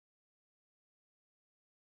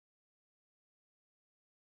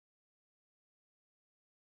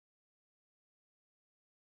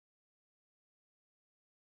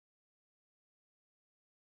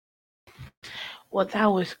Well, that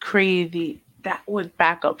was crazy. That was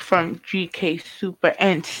backup from GK Super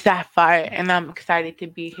and Saffire, and I'm excited to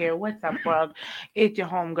be here. What's up, world? It's your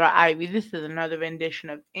homegirl Ivy. This is another rendition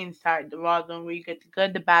of Inside the Rawrrzone, where you get the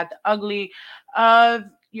good, the bad, the ugly of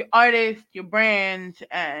your artists, your brands,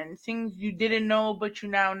 and things you didn't know but you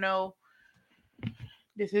now know.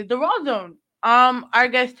 This is the Rawrrzone. Our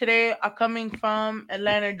guests today are coming from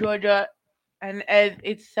Atlanta, Georgia, and as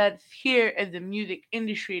it says here, as the music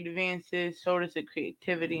industry advances, so does the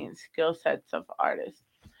creativity and skill sets of artists.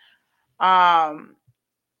 Um,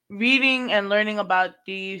 Reading and learning about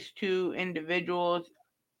these two individuals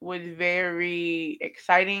was very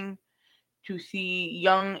exciting to see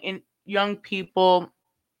young people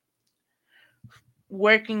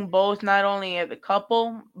working both not only as a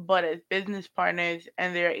couple but as business partners,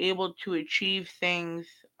 and they're able to achieve things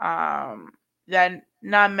that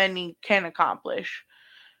not many can accomplish.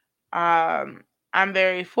 I'm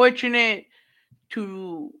very fortunate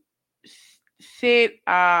to sit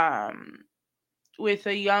with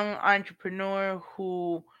a young entrepreneur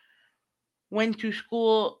who went to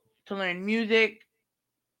school to learn music,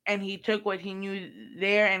 and he took what he knew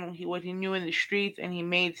there and what he knew in the streets, and he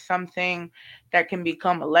made something that can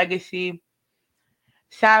become a legacy.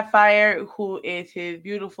 Saffire, who is his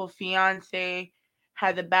beautiful fiance,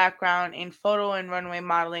 has a background in photo and runway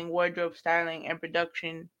modeling, wardrobe styling, and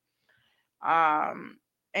production. Um,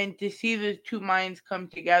 and to see the two minds come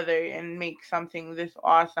together and make something this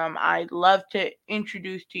awesome, I'd love to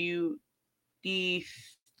introduce to you the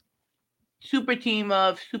super team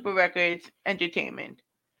of Super Records Entertainment.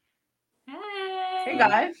 Hey Hey,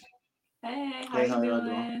 guys, hey, how Hey, you how y'all doing?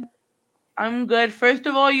 doing? I'm good. First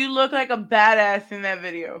of all, you look like a badass in that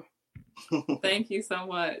video. Thank you so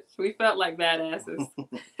much. We felt like badasses.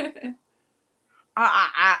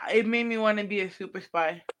 It made me want to be a super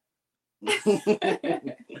spy.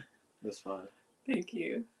 That's fine. Thank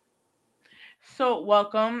you. So,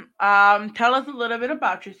 welcome. Tell us a little bit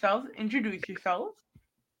about yourselves. Introduce yourselves.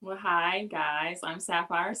 Well, hi guys. I'm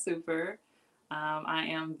Saffire Super. I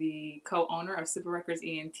am the co-owner of Super Records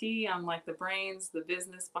ENT. I'm like the brains, the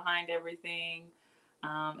business behind everything.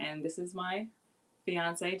 And this is my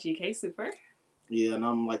fiance, GK Super. Yeah, and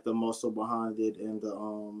I'm like the muscle behind it and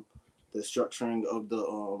the structuring of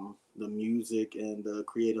the music and the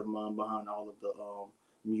creative mind behind all of the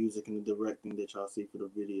music and the directing that y'all see for the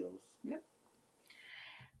videos. Yep.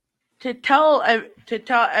 To tell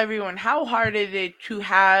everyone, how hard is it to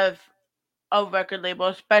have a record label,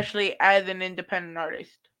 especially as an independent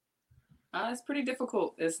artist? It's pretty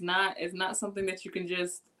difficult. It's not something that you can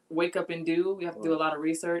just wake up and do. You have to do a Right. lot of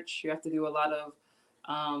research. You have to do a lot of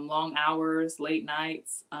long hours, late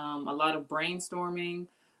nights, a lot of brainstorming.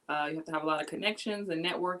 You have to have a lot of connections and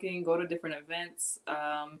networking. Go to different events,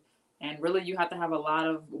 and really you have to have a lot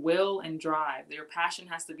of will and drive. Your passion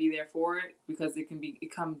has to be there for it because it can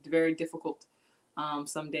become very difficult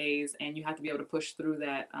some days, and you have to be able to push through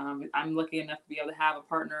that. I'm lucky enough to be able to have a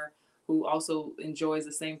partner who also enjoys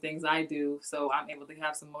the same things I do. So I'm able to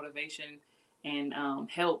have some motivation and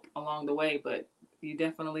help along the way. But it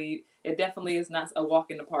definitely is not a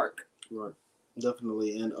walk in the park. Right.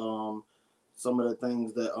 Definitely. And some of the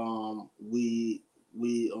things that we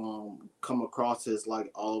come across is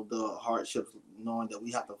like all of the hardships, knowing that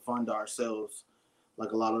we have to fund ourselves.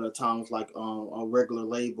 Like a lot of the times, like a regular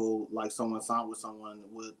label, like someone signed with someone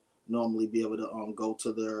would normally be able to go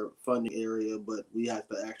to their funding area, but we have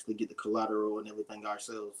to actually get the collateral and everything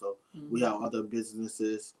ourselves. So we have other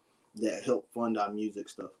businesses that help fund our music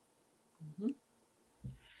stuff. Mm-hmm.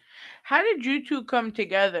 How did you two come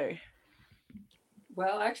together?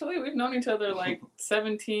 Well, actually, we've known each other like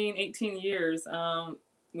 17, 18 years.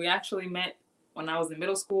 We actually met when I was in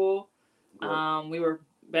middle school. Right. We were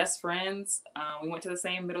best friends. We went to the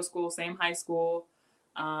same middle school, same high school.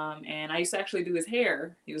 And I used to actually do his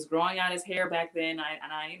hair. He was growing out his hair back then.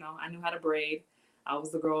 I knew how to braid. I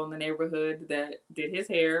was the girl in the neighborhood that did his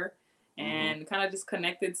hair, and kind of just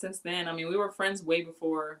connected since then. I mean, we were friends way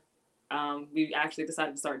before we actually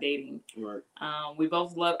decided to start dating. Right. We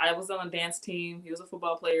both loved. I was on a dance team. He was a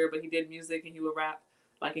football player, but he did music and he would rap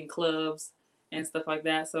like in clubs and stuff like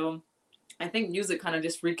that. So I think music kind of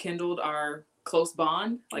just rekindled our close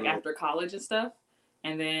bond, like Right. after college and stuff.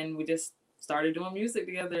 And then we just started doing music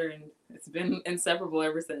together, and it's been inseparable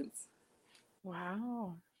ever since.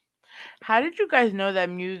 Wow. How did you guys know that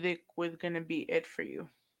music was gonna be it for you?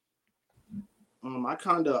 I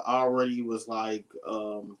kind of already was like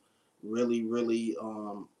really, really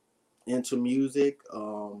into music.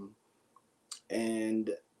 And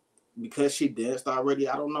because she danced already,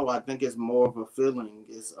 I don't know. I think it's more of a feeling.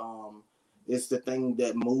 It's the thing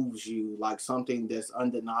that moves you, like something that's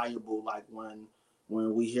undeniable. Like when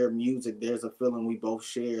when we hear music, there's a feeling we both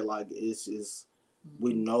share. Like it's just Mm-hmm.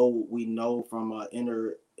 we know from a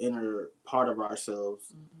inner part of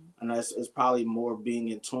ourselves, Mm-hmm. and that's it's probably more being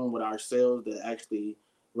in tune with ourselves that actually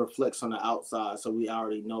reflects on the outside. So we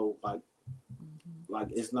already know Mm-hmm. like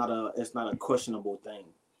it's not a questionable thing.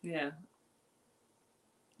 Yeah.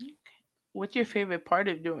 What's your favorite part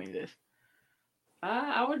of doing this?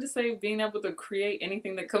 I would just say being able to create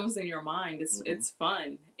anything that comes in your mind. Hmm. It's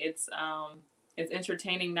fun. It's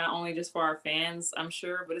entertaining not only just for our fans, I'm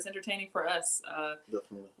sure, but it's entertaining for us.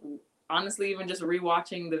 Definitely. Honestly, even just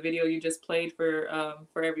rewatching the video you just played for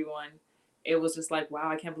everyone, it was just like, wow,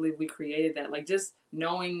 I can't believe we created that. Like just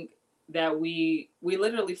knowing that we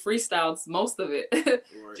literally freestyled most of it,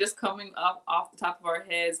 Right. just coming up off the top of our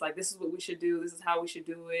heads. Like this is what we should do. This is how we should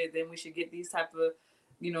do it. Then we should get these type of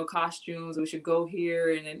costumes. We should go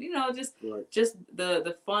here, and then Right. just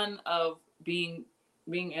the fun of being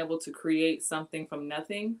able to create something from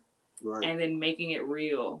nothing Right. and then making it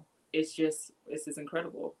real. It's just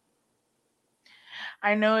incredible.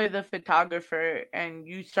 I know as a photographer and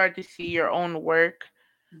you start to see your own work,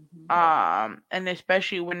 Mm-hmm. and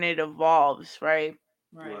especially when it evolves, right?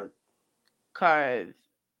 Right. Right. Cause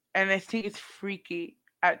and I think it's freaky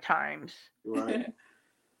at times. Right.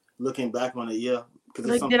 Looking back on it, yeah, because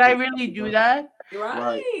it's Like, something did I that really we do done. that? Right.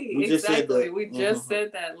 Right. We just said Exactly. that. We just Hmm.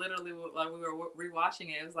 said that literally like we were rewatching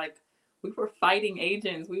it. It was like we were fighting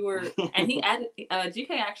agents. We were, and he added.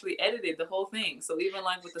 GK actually edited the whole thing. So even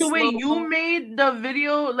like with the So slow wait, you mo. made the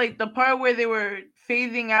video like the part where they were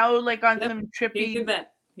phasing out like on Yep. some He trippy. did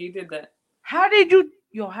that. He did that. How did you?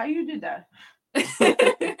 Yo, how you did that?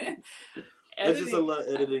 It's just a Editing.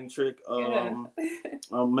 little editing trick. Yeah.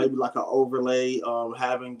 Maybe like an overlay.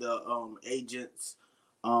 Having the agents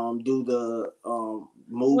do the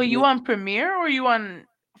Wait, you movement. on Premiere or you on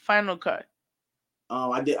Final Cut?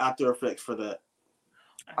 I did After Effects for that.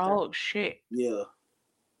 After. Oh shit. Yeah.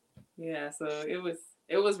 Yeah. So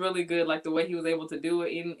it was really good. Like the way he was able to do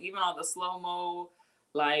it, even all the slow mo,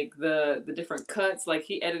 like the different cuts. Like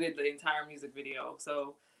he edited the entire music video.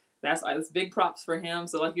 So it's big props for him.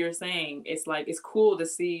 So like you're saying, it's like it's cool to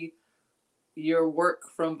see your work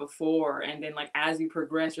from before, and then like as you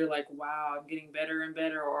progress you're like, wow, I'm getting better and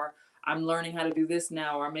better, or I'm learning how to do this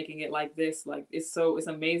now, or I'm making it like this. Like it's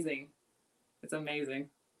amazing. It's amazing.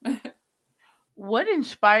 What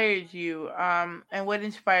inspires you? And what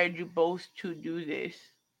inspired you both to do this?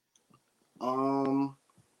 Um,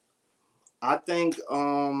 I think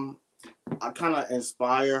I kind of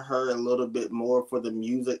inspire her a little bit more for the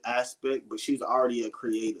music aspect, but she's already a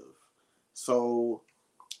creative, so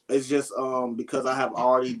it's just because I have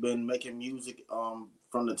already been making music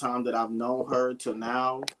from the time that I've known her to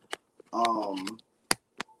now. Um,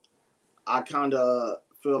 I kind of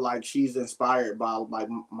feel like she's inspired by like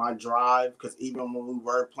my drive, because even when we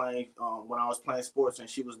were playing, when I was playing sports and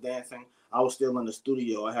she was dancing, I was still in the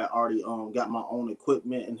studio. I had already got my own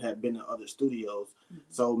equipment and had been in other studios. Mm-hmm.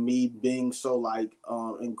 So me being so like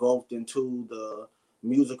engulfed into the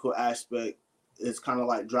musical aspect is kind of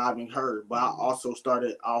like driving her. But I also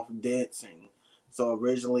started off dancing. So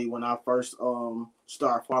originally, when I first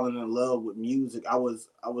started falling in love with music, I was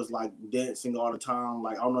like dancing all the time.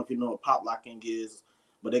 Like I don't know if you know what pop locking is,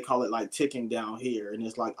 but they call it like ticking down here, and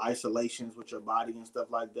it's like isolations with your body and stuff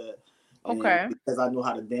like that. And Okay. because I knew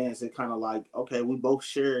how to dance, it kind of like, okay, we both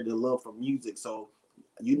share the love for music. So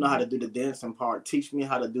you know how to do the dancing part. Teach me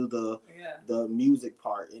how to do Yeah. the music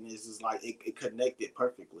part, and it's just like it connected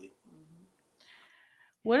perfectly. Mm-hmm.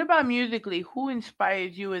 What about musically? Who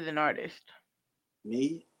inspires you as an artist?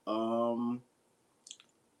 Me,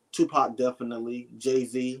 Tupac definitely, Jay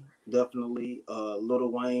Z definitely,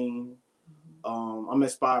 Lil Wayne. I'm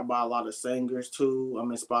inspired by a lot of singers too.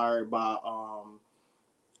 I'm inspired by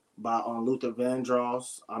Luther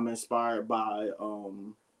Vandross. I'm inspired by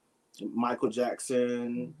Michael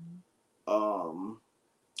Jackson, Mm-hmm. um,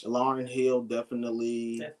 Lauryn Hill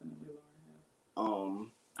definitely. Definitely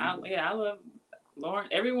Lauren Hill. Um, I love Lauren.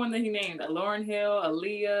 Everyone that he named: Lauren Hill,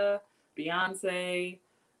 Aaliyah, Beyonce.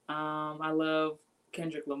 I love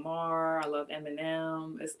Kendrick Lamar. I love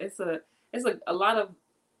Eminem. It's a lot of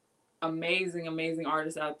amazing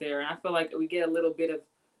artists out there, and I feel like we get a little bit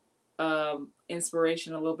of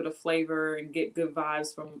inspiration, a little bit of flavor, and get good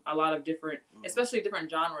vibes from a lot of different, especially different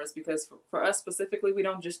genres. Because for us specifically, we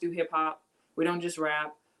don't just do hip hop, we don't just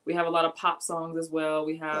rap. We have a lot of pop songs as well.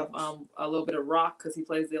 We have a little bit of rock because he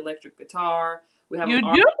plays the electric guitar. We have You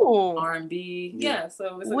do. R&B. Yeah. Yeah,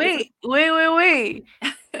 so Wait.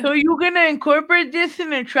 So you gonna incorporate this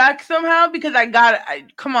in a track somehow? Because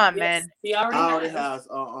come on, yes, man. he already I already has. has.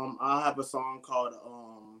 I have a song called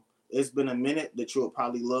 "It's Been a Minute" that you will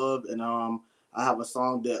probably love, and I have a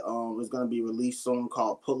song that is gonna be released soon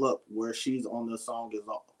called "Pull Up," where she's on the song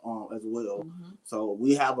as well. Mm-hmm. So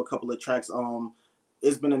we have a couple of tracks.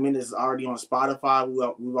 It's been a minute. It's already on Spotify.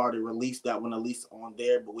 We've already released that one, at least on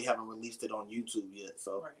there, but we haven't released it on YouTube yet.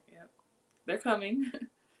 So Right. Yep. They're coming.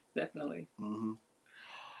 Definitely. mm-hmm.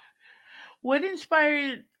 What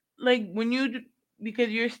inspired, like, because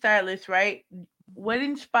you're a stylist, right? What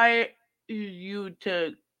inspired you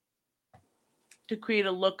to create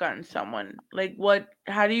a look on someone? Like,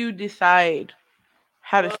 how do you decide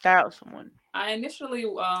how to Well, style someone? I initially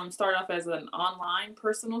started off as an online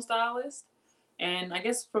personal stylist, and I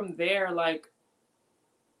guess from there, like,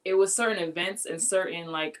 it was certain events and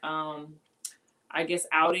certain like I guess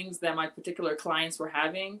outings that my particular clients were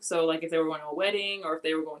having. So like if they were going to a wedding or if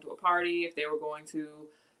they were going to a party, if they were going to,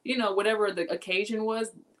 whatever the occasion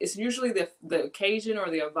was, it's usually the occasion or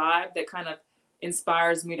the vibe that kind of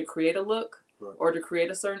inspires me to create a look Right. or to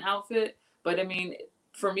create a certain outfit. But I mean,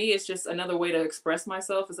 for me, it's just another way to express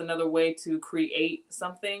myself. It's another way to create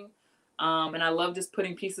something. And I love just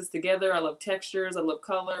putting pieces together. I love textures. I love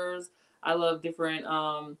colors. I love different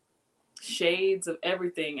shades of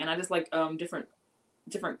everything. And I just like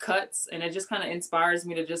different cuts, and it just kind of inspires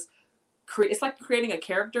me to just create. It's like creating a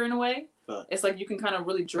character in a way. It's like you can kind of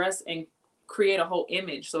really dress and create a whole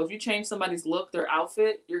image. So if you change somebody's look, their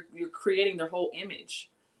outfit, you're creating their whole image.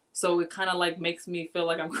 So it kind of like makes me feel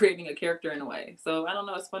like I'm creating a character in a way. So I don't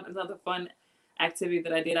know, it's fun. It's another fun activity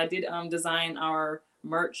that I did. I did design our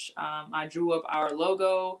merch. I drew up our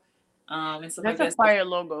logo and stuff like That's that. a fire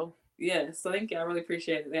logo. Yeah, so thank you. I really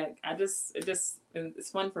appreciate it. Yeah,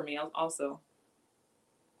 it's fun for me also.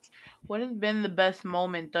 What has been the best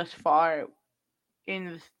moment thus far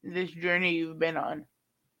in this journey you've been on?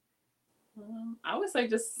 I would say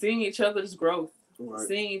just seeing each other's growth, Right.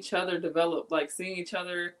 seeing each other develop, like seeing each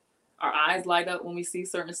other, our eyes light up when we see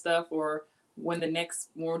certain stuff, or when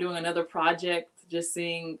we're doing another project, just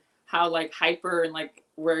seeing how like hyper and like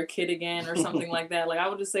we're a kid again or something like that. Like I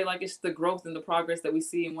would just say like it's the growth and the progress that we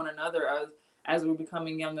see in one another as we're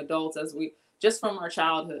becoming young adults, as we just from our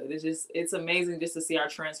childhood. It's amazing just to see our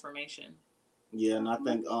transformation. Yeah, and I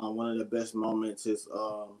think one of the best moments is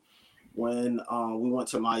when we went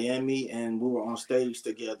to Miami and we were on stage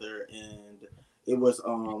together, and it was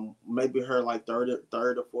maybe her like third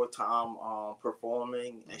or fourth time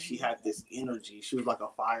performing, and she had this energy. She was like a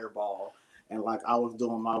fireball, and like I was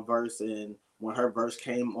doing my verse, and when her verse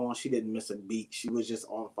came on, she didn't miss a beat. She was just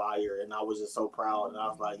on fire, and I was just so proud. And I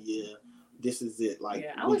was like, yeah, this is it. Like,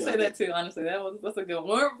 yeah, I would say that too. Honestly, that's a good one.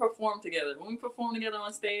 When we perform together,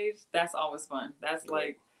 on stage, that's always fun. That's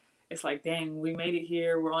like, it's like, dang, we made it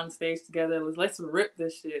here. We're on stage together. Let's rip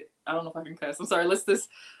this shit. I don't know if I can cuss. I'm sorry. Let's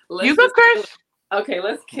You can curse. Okay,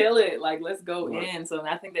 let's kill it. Like, let's go in. So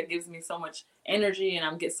I think that gives me so much energy, and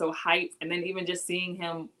I'm get so hyped. And then even just seeing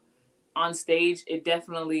him on stage, it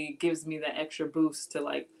definitely gives me that extra boost to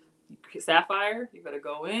like, Saffire, you better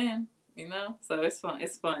go in. So it's fun.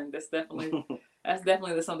 It's fun. That's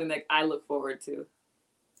definitely something that I look forward to.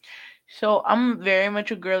 So I'm very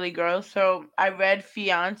much a girly girl. So I read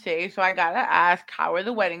Fiance. So I gotta ask, how are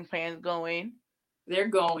the wedding plans going? They're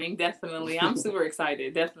going, definitely. I'm super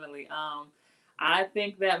excited, definitely. I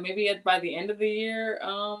think that maybe by the end of the year,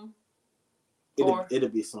 it'll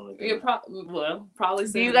be something. Yeah, probably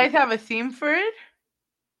soon. Do you guys have a theme for it?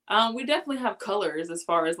 We definitely have colors as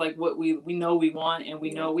far as like what we know we want, and we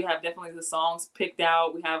know we have definitely the songs picked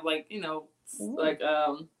out. We have like like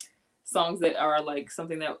songs that are like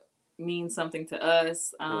something that means something to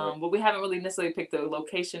us, but we haven't really necessarily picked a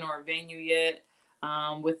location or a venue yet.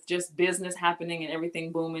 With just business happening and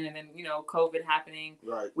everything booming, and then COVID happening,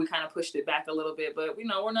 we kind of pushed it back a little bit. But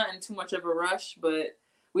we're not in too much of a rush. But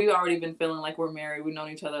we've already been feeling like we're married. We've known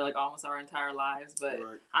each other like almost our entire lives. But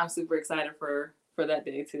I'm super excited for that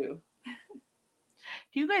day too.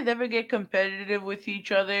 Do you guys ever get competitive with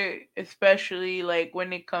each other, especially like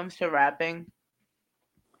when it comes to rapping?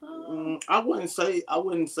 I wouldn't say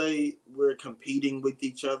we're competing with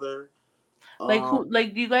each other. Like who?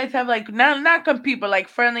 Like do you guys have like not compete, but like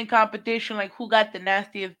friendly competition? Like who got the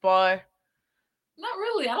nastiest bar? Not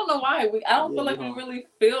really. I don't know why. I don't feel like we really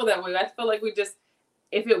feel that way. I feel like we just,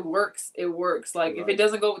 if it works, it works. Like if it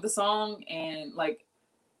doesn't go with the song, and like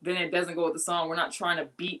then it doesn't go with the song. We're not trying to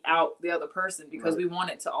beat out the other person, because we want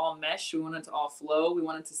it to all mesh. We want it to all flow. We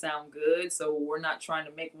want it to sound good. So we're not trying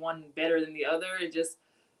to make one better than the other.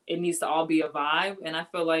 It needs to all be a vibe. And I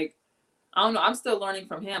feel like, I don't know, I'm still learning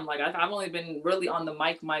from him. Like I've only been really on the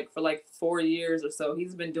mic for like 4 years or so.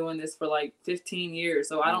 He's been doing this for like 15 years.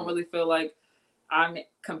 So I don't really feel like I'm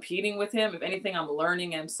competing with him. If anything, I'm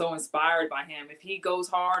learning and I'm so inspired by him. If he goes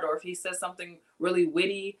hard, or if he says something really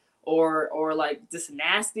witty, or like just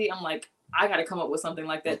nasty, I'm like, I got to come up with something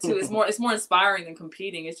like that too. It's more inspiring than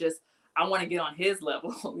competing. It's just I want to get on his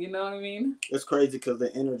level. You know what I mean? It's crazy because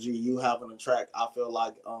the energy you have on the track, I feel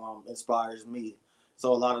like inspires me.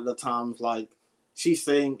 So a lot of the times, like she's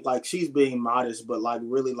saying, like she's being modest, but like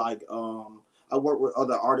really, like I worked with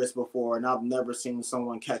other artists before, and I've never seen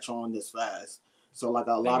someone catch on this fast. So like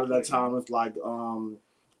a lot Thank of the you. times, like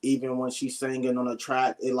even when she's singing on a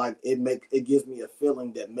track, it gives me a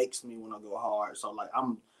feeling that makes me want to go hard. So like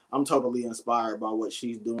I'm totally inspired by what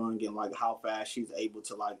she's doing and like how fast she's able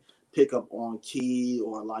to like pick up on key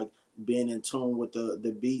or like being in tune with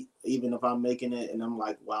the beat, even if I'm making it, and I'm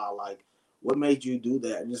like, wow, like what made you do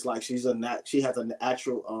that? And it's like she has a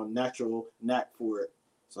natural knack for it.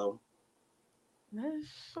 So That's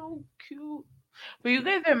so cute. But you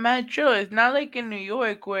guys are mad chill. It's not like in New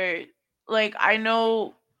York where, like, I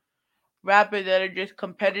know rappers that are just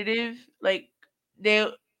competitive. Like, they,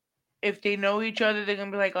 if they know each other, they're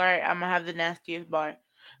gonna be like, all right, I'm gonna have the nastiest bar.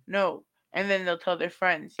 No. And then they'll tell their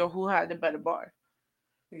friends, yo, who had the better bar?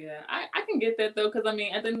 Yeah, I can get that though, because I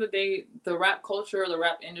mean, at the end of the day, the rap culture, the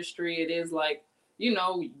rap industry, it is like, you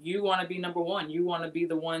know, you want to be number one. You want to be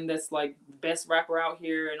the one that's like the best rapper out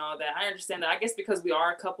here and all that. I understand that. I guess because we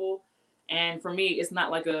are a couple, and for me, it's not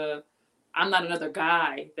like I'm not another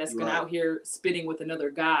guy that's gonna right, out here spitting with another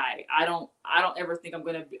guy. I don't ever think I'm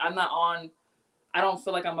gonna be. I'm not on. I don't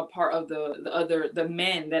feel like I'm a part of the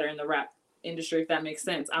men that are in the rap industry, if that makes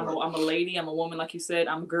sense. right. I'm a lady, I'm a woman, like you said.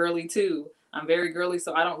 I'm girly too. I'm very girly,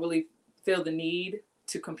 so I don't really feel the need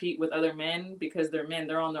to compete with other men because they're men.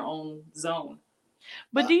 They're on their own zone.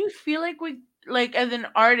 But do you feel like with, like, as an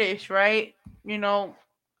artist, right? You know,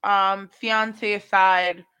 fiance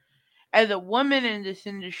aside, as a woman in this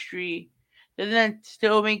industry, doesn't that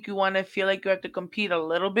still make you want to feel like you have to compete a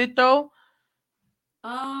little bit though?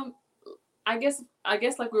 Um, I guess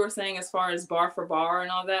like we were saying, as far as bar for bar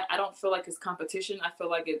and all that, I don't feel like it's competition. I feel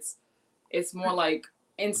like it's more like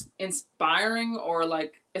inspiring, or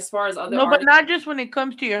like as far as other No, but artists. not just when it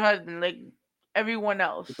comes to your husband, like everyone You're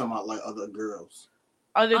else, talking about like other girls.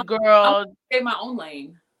 other I want girls. to create my own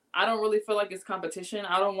lane. I don't really feel like it's competition.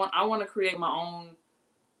 I want to create my own,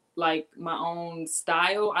 like my own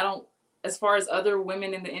style. I don't, as far as other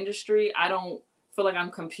women in the industry, I don't feel like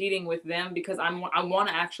I'm competing with them, because I want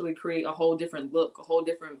to actually create a whole different look, a whole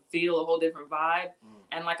different feel, a whole different vibe.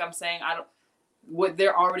 And like I'm saying, I don't, what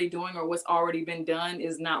they're already doing or what's already been done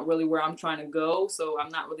is not really where I'm trying to go. So I'm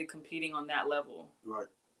not really competing on that level. Right.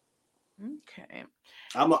 Okay.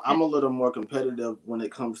 I'm a little more competitive when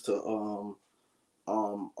it comes to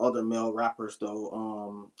other male rappers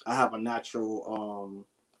though. I have a natural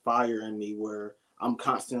fire in me where I'm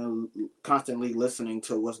constantly listening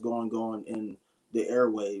to what's going on in the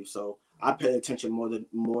airwaves. So I pay attention more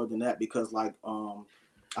than that because like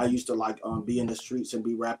I used to like be in the streets and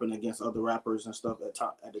be rapping against other rappers and stuff at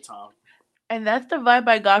the time. And that's the vibe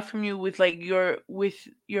I got from you with like your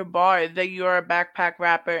bar, that you're a backpack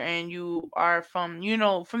rapper and you are from,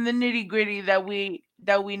 from the nitty gritty that we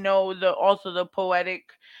know, the also the poetic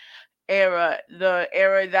era, the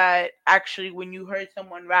era that actually when you heard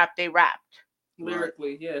someone rap, they rapped. Right.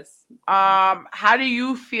 Lyrically, yes. How do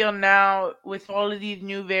you feel now with all of these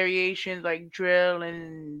new variations like drill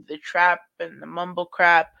and the trap and the mumble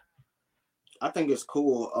crap? I think it's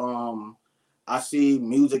cool. I see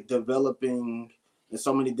music developing in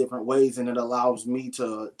so many different ways, and it allows me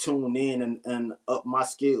to tune in and up my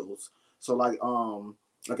skills. So like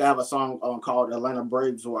I have a song called Atlanta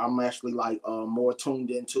Braves where I'm actually like more tuned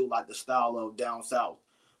into like the style of down south,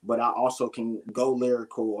 but I also can go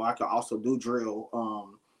lyrical, or I can also do drill.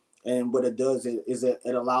 And what it does is it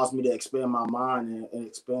allows me to expand my mind and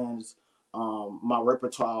expands my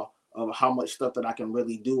repertoire of how much stuff that I can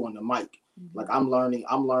really do on the mic. Like I'm learning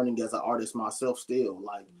as an artist myself still.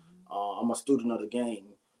 Like I'm a student of the game.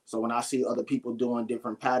 So when I see other people doing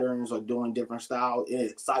different patterns or doing different style,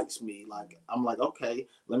 it excites me. Like I'm like, okay,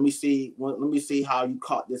 let me see how you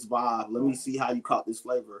caught this vibe. Let me see how you caught this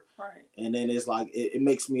flavor. Right. And then it's like it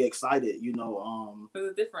makes me excited,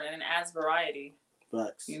 It's different and it adds variety.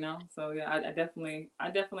 Facts. So yeah, I definitely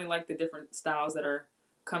like the different styles that are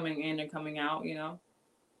coming in and coming out.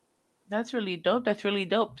 That's really dope. That's really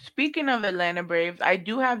dope. Speaking of Atlanta Braves, I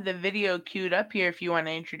do have the video queued up here if you want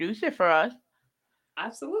to introduce it for us.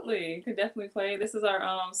 Absolutely, you could definitely play. This is our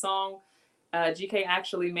song. GK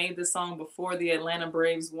actually made this song before the Atlanta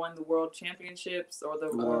Braves won the World Championships, or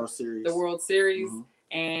The World Series. the World Series.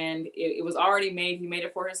 Mm-hmm. And it was already made. He made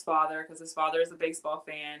it for his father because his father is a baseball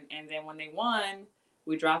fan. And then when they won,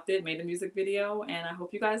 we dropped it, made a music video, and I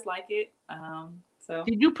hope you guys like it. So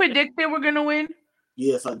Did you predict they were gonna win?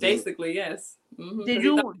 Yes, I did. Basically, yes. Did Because he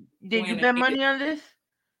thought you he did would you win and bet make it. money on this?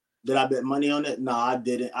 Did I bet money on it? No, I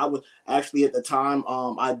didn't. I was actually at the time.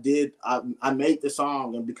 I did. I made the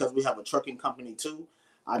song, and because we have a trucking company too,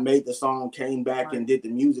 I made the song, came back Right. and did the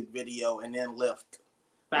music video, and then left.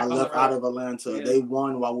 I Back on the left out road. of Atlanta. Yeah. They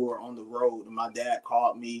won while we were on the road, and my dad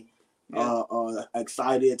called me, Yeah.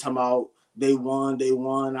 excited, talking about they won, they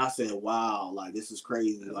won. I said, "Wow, like this is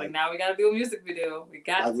crazy!" It's like now we gotta do a music video. We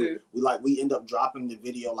got like we, to. we end up dropping the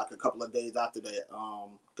video like a couple of days after that,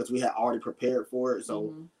 because we had already prepared for it. So,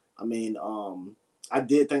 Mm-hmm. I mean, I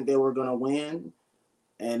did think they were gonna win,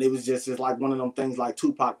 and it was just it's like one of them things like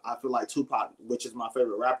Tupac. I feel like Tupac, which is my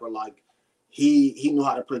favorite rapper, like he knew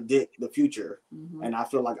how to predict the future, Mm-hmm. and I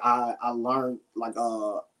feel like I learned like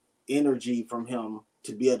energy from him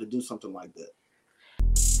to be able to do something like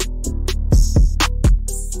that.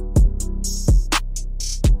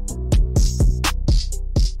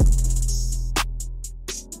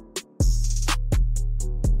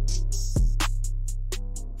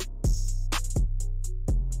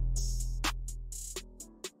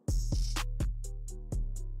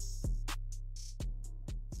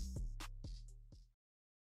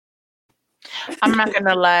 I'm not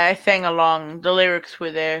gonna lie, I sang along. The lyrics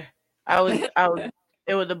were there. I was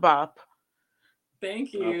it was a bop.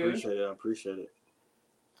 Thank I you. appreciate it. I appreciate it.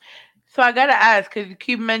 So I gotta ask, cause you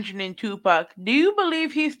keep mentioning Tupac. Do you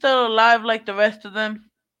believe he's still alive like the rest of them?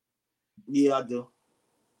 Yeah, I do.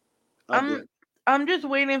 I do. I'm I'm just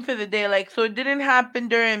waiting for the day. Like, so it didn't happen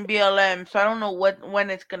during BLM, so I don't know when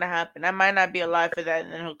it's gonna happen. I might not be alive for that,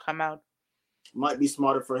 and then he'll come out. Might be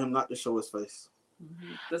smarter for him not to show his face.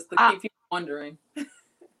 Mm-hmm. Just to I keep people wondering.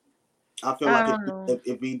 I feel I like don't know.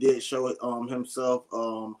 if he did show it himself,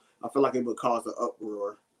 I feel like it would cause an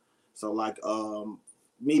uproar. So like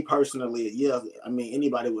me personally, yeah, I mean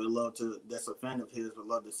anybody would love to that's a fan of his would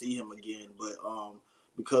love to see him again, but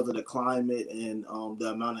because of the climate and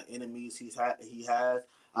the amount of enemies he has,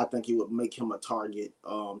 I think it would make him a target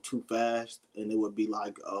too fast, and it would be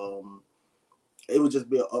like it would just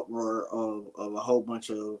be an uproar of a whole bunch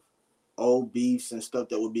of old beefs and stuff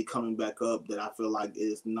that would be coming back up that I feel like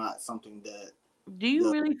is not something that Do you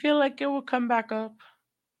the really feel like it will come back up?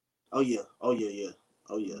 oh yeah, oh yeah,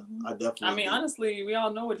 Hmm. I I definitely mean, do. honestly, we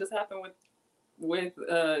all know what just happened with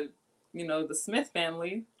the Smith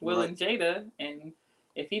family, Will Right. and Jada, and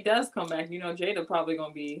if he does come back, Jada probably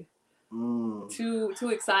gonna be Mm. too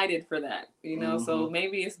excited for that. So Mm-hmm.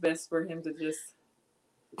 maybe it's best for him to just.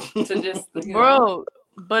 Bro,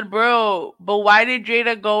 but why did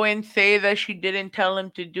Jada go and say that she didn't tell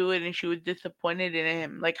him to do it and she was disappointed in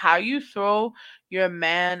him? Like, how you throw your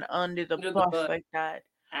man under the Under the bus bus. like that?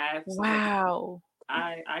 Absolutely. Wow.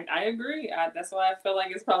 I agree. That's why I feel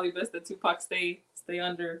like it's probably best that Tupac stay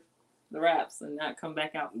under the wraps and not come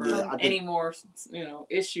back out for Yeah, Um, I think any more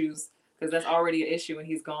issues, because that's already an issue and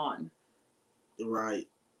he's gone. right,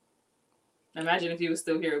 Imagine if he was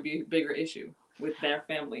still here, it would be a bigger issue with their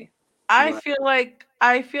family. right.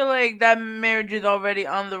 I feel like that marriage is already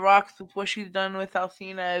on the rocks with what she's done with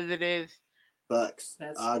Alcina as it is. Facts.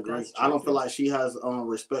 That's I agree. that's I true don't feel too. like she has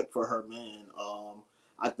respect for her man.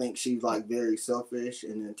 I think she's like very selfish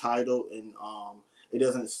and entitled, and it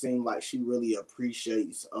doesn't seem like she really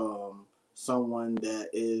appreciates someone that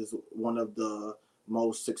is one of the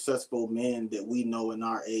most successful men that we know in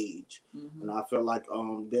our age. Hmm. And I feel like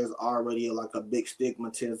there's already like a big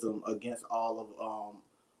stigmatism against all of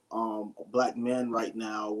black men right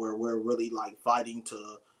now, where we're really like fighting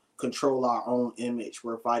to control our own image.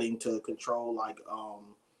 We're fighting to control like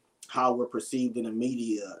how we're perceived in the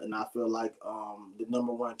media, and I feel like the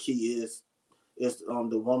number one key is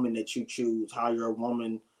the woman that you choose. How your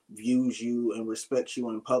woman views you and respects you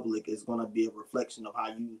in public is going to be a reflection of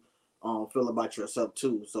how you feel about yourself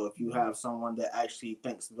too. So if you have someone that actually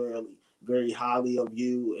thinks very highly of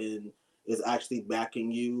you and is actually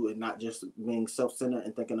backing you and not just being self-centered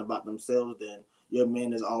and thinking about themselves, then your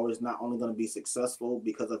man is always not only going to be successful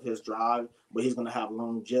because of his drive, but he's going to have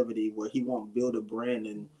longevity where he won't build a brand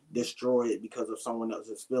and destroy it because of someone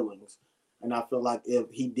else's feelings. And I feel like if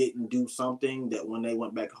he didn't do something, that when they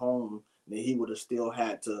went back home, then he would have still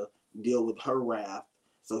had to deal with her wrath.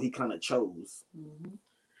 So he kind of chose. Hmm.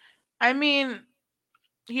 I mean,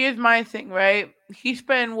 here's my thing, right? He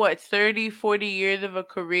spent what, 30, 40 years of a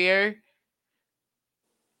career,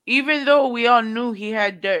 even though we all knew he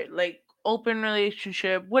had dirt, like open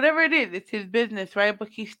relationship, whatever it is, it's his business, right? But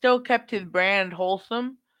he still kept his brand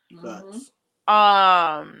wholesome. Hmm. Facts.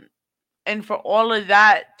 Um, and for all of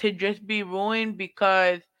that to just be ruined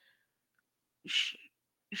because she,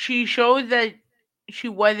 she shows that she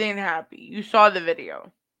wasn't happy. You saw the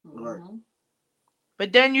video. Right. Hmm.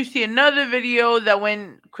 But then you see another video that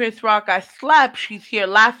when Chris Rock got slapped, she's here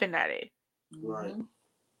laughing at it. Right.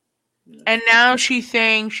 And now she's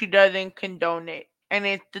saying she doesn't condone it. And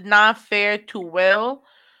it's not fair to Will,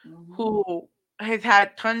 who has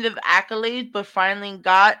had tons of accolades, but finally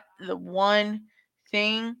got the one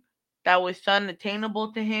thing that was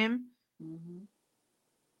unattainable to him.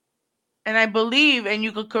 And I believe, and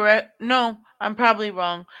you could correct, no, I'm probably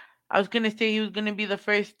wrong. I was going to say he was going to be the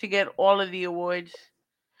first to get all of the awards.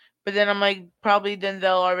 But then I'm like, probably Denzel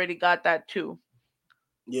already got that too.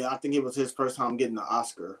 Yeah, I think it was his first time getting an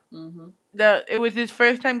Oscar. It was his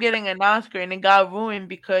first time getting an Oscar, and it got ruined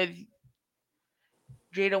because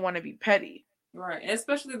Jada want to be petty. Right, and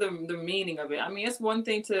especially the meaning of it. I mean, it's one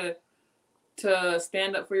thing to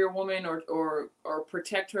stand up for your woman or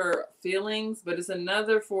protect her feelings, but it's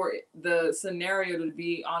another for the scenario to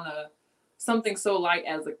be on something so light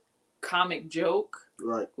as a comic joke.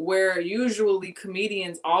 Right. Where usually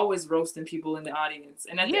comedians always roasting people in the audience.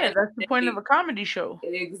 And that's the point of a comedy show.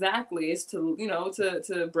 Exactly. It's to,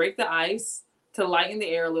 to break the ice, to lighten the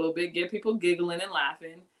air a little bit, get people giggling and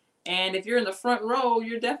laughing. And if you're in the front row,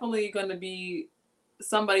 you're definitely going to be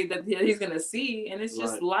somebody that he's going to see. And it's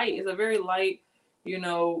just light. It's a very light,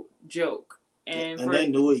 joke. And they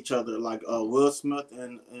knew each other, like Will Smith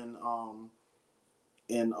and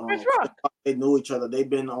Chris Rock. They knew each other. They've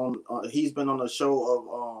been on. He's been on the show of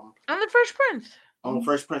on the Fresh Prince. On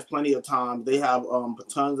Fresh Prince, plenty of times. They have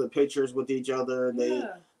tons of pictures with each other.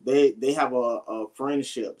 They have a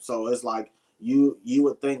friendship. So it's like you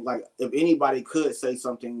would think, like, if anybody could say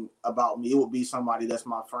something about me, it would be somebody that's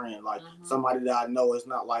my friend, like somebody that I know is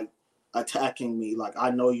not like attacking me. Like, I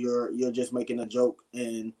know you're just making a joke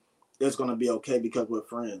and it's gonna be okay because we're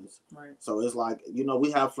friends. Right. So it's like,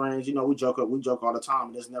 we have friends, we joke all the time,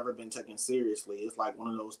 and it's never been taken seriously. It's like one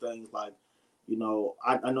of those things, like,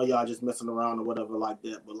 I know y'all just messing around or whatever like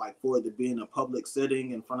that, but like for it to be in a public setting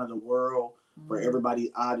in front of the world for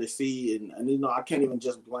everybody to see, and I can't even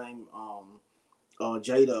just blame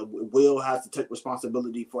Jada. Will has to take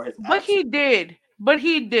responsibility for his actions. But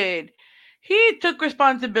he did. He took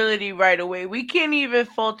responsibility right away. We can't even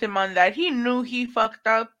fault him on that. He knew he fucked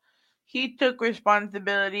up. He took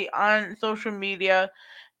responsibility on social media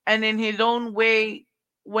and in his own way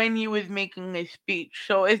when he was making his speech.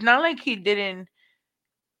 So it's not like he didn't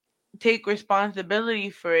take responsibility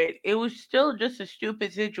for it. It was still just a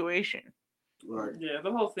stupid situation. Right. Yeah,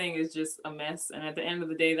 the whole thing is just a mess. And at the end of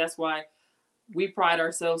the day, that's why we pride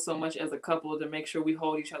ourselves so much as a couple to make sure we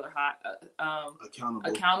hold each other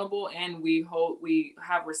accountable, and we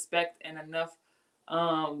have respect and enough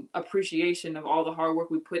appreciation of all the hard work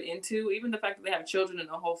we put into, even the fact that they have children and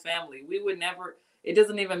a whole family. We would never, it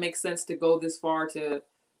doesn't even make sense to go this far to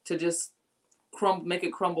just make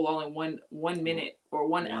it crumble all in one minute or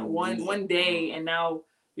one day, and now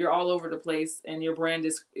you're all over the place and your brand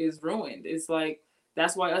is ruined. It's like,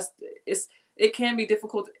 that's why it can be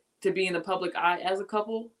difficult to be in the public eye as a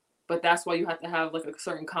couple, but that's why you have to have like a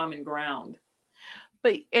certain common ground.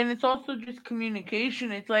 And it's also just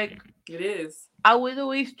communication. It's like, it is. I was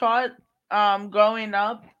always taught growing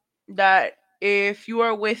up that if you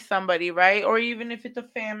are with somebody, right, or even if it's a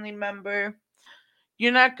family member,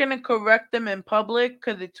 you're not going to correct them in public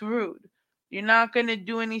because it's rude. You're not going to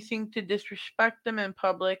do anything to disrespect them in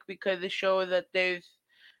public because it shows that there's,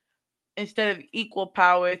 instead of equal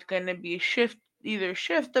power, it's going to be either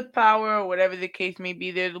shift of power or whatever the case may be.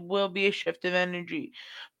 There will be a shift of energy.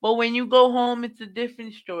 But when you go home, it's a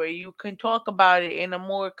different story. You can talk about it in a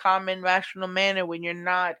more common, rational manner when you're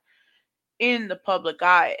not in the public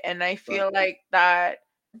eye. And I feel like that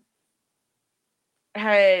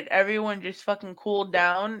had everyone just fucking cooled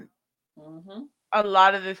down, a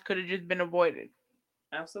lot of this could have just been avoided.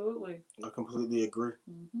 Absolutely. I completely agree.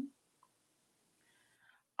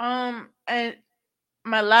 And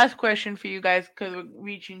my last question for you guys, because we're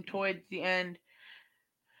reaching towards the end.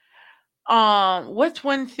 What's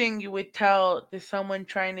one thing you would tell to someone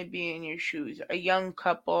trying to be in your shoes? A young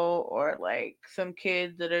couple or like some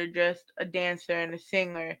kids that are just a dancer and a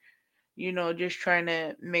singer, just trying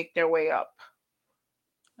to make their way up?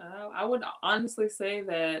 I would honestly say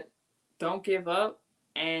that don't give up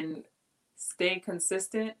and stay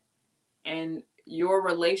consistent, and your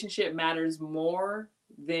relationship matters more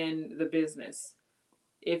than the business.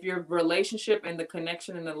 If your relationship and the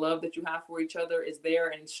connection and the love that you have for each other is there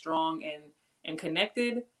and strong and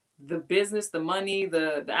connected, the business, the money,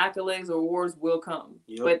 the accolades or awards will come,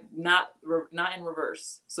 but not in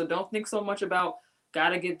reverse. So don't think so much about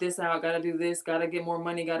gotta get this out, gotta do this, gotta get more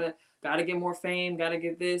money, gotta get more fame, gotta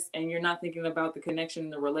get this, and you're not thinking about the connection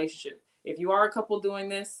and the relationship. If you are a couple doing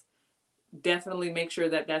this, definitely make sure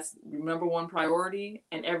that that's your number one priority,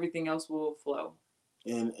 and everything else will flow.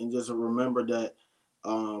 And just remember that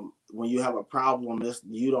when you have a problem,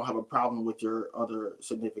 you don't have a problem with your other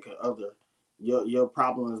significant other. Your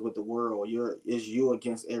problem is with the world. Is you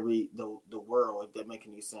against the world. If that make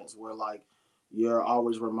any sense, where like you're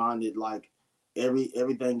always reminded like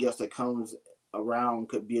everything else that comes around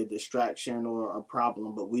could be a distraction or a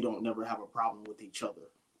problem, but we don't never have a problem with each other.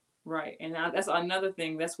 Right, and that's another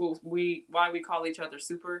thing. That's why we call each other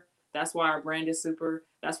super. That's why our brand is super.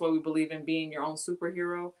 That's why we believe in being your own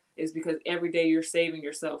superhero. Is because every day you're saving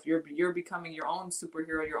yourself. You're becoming your own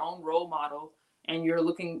superhero, your own role model, and you're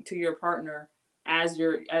looking to your partner as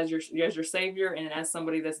your savior and as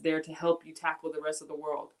somebody that's there to help you tackle the rest of the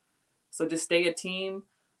world. So just stay a team,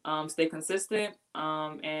 stay consistent,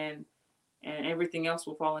 and everything else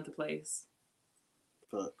will fall into place.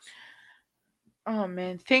 Facts. Oh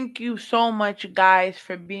man, thank you so much, guys,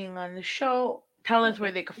 for being on the show. Tell Well, us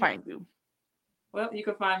where thank they can you. find you. Well, you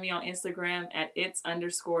can find me on Instagram at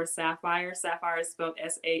its_Saffire. Saffire is spelled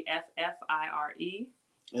Saffire.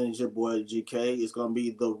 And it's your boy GK. It's gonna be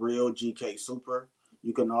the real GK Super.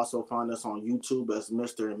 You can also find us on YouTube as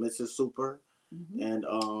Mr. and Mrs. Super. Mm-hmm. And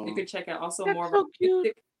You can check out also That's so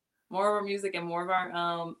cute. more of our music and more of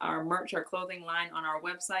our merch, our clothing line on our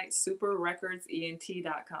website,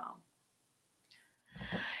 superrecordsent.com.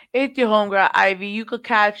 It's your homegirl Ivy. You could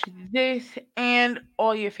catch this and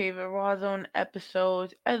all your favorite Rawrrzone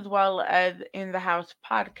episodes, as well as In the House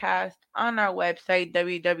podcast, on our website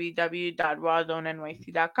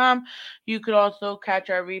www.rawrzonenyc.com. You could also catch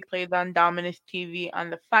our replays on Dominus TV on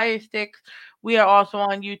the Fire Sticks. We are also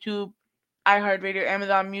on YouTube, iHeartRadio,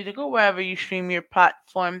 Amazon Music, or wherever you stream your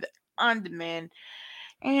platforms on demand.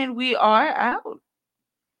 And we are out.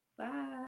 Bye.